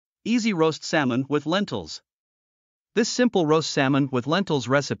Easy roast salmon with lentils. This simple roast salmon with lentils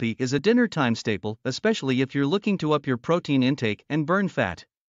recipe is a dinner time staple, especially if you're looking to up your protein intake and burn fat.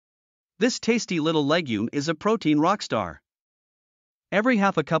 This tasty little legume is a protein rockstar. Every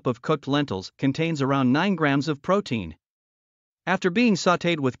half a cup of cooked lentils contains around 9 grams of protein. After being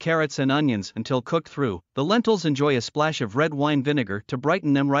sautéed with carrots and onions until cooked through, the lentils enjoy a splash of red wine vinegar to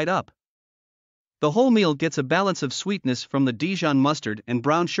brighten them right up. The whole meal gets a balance of sweetness from the Dijon mustard and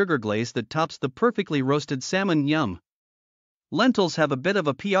brown sugar glaze that tops the perfectly roasted salmon. Yum! Lentils have a bit of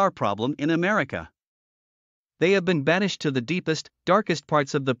a PR problem in America. They have been banished to the deepest, darkest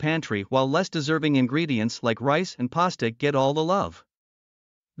parts of the pantry while less deserving ingredients like rice and pasta get all the love.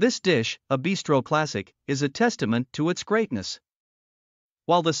 This dish, a bistro classic, is a testament to its greatness.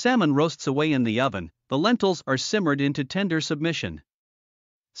 While the salmon roasts away in the oven, the lentils are simmered into tender submission.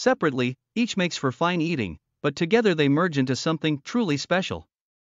 Separately, each makes for fine eating, but together they merge into something truly special.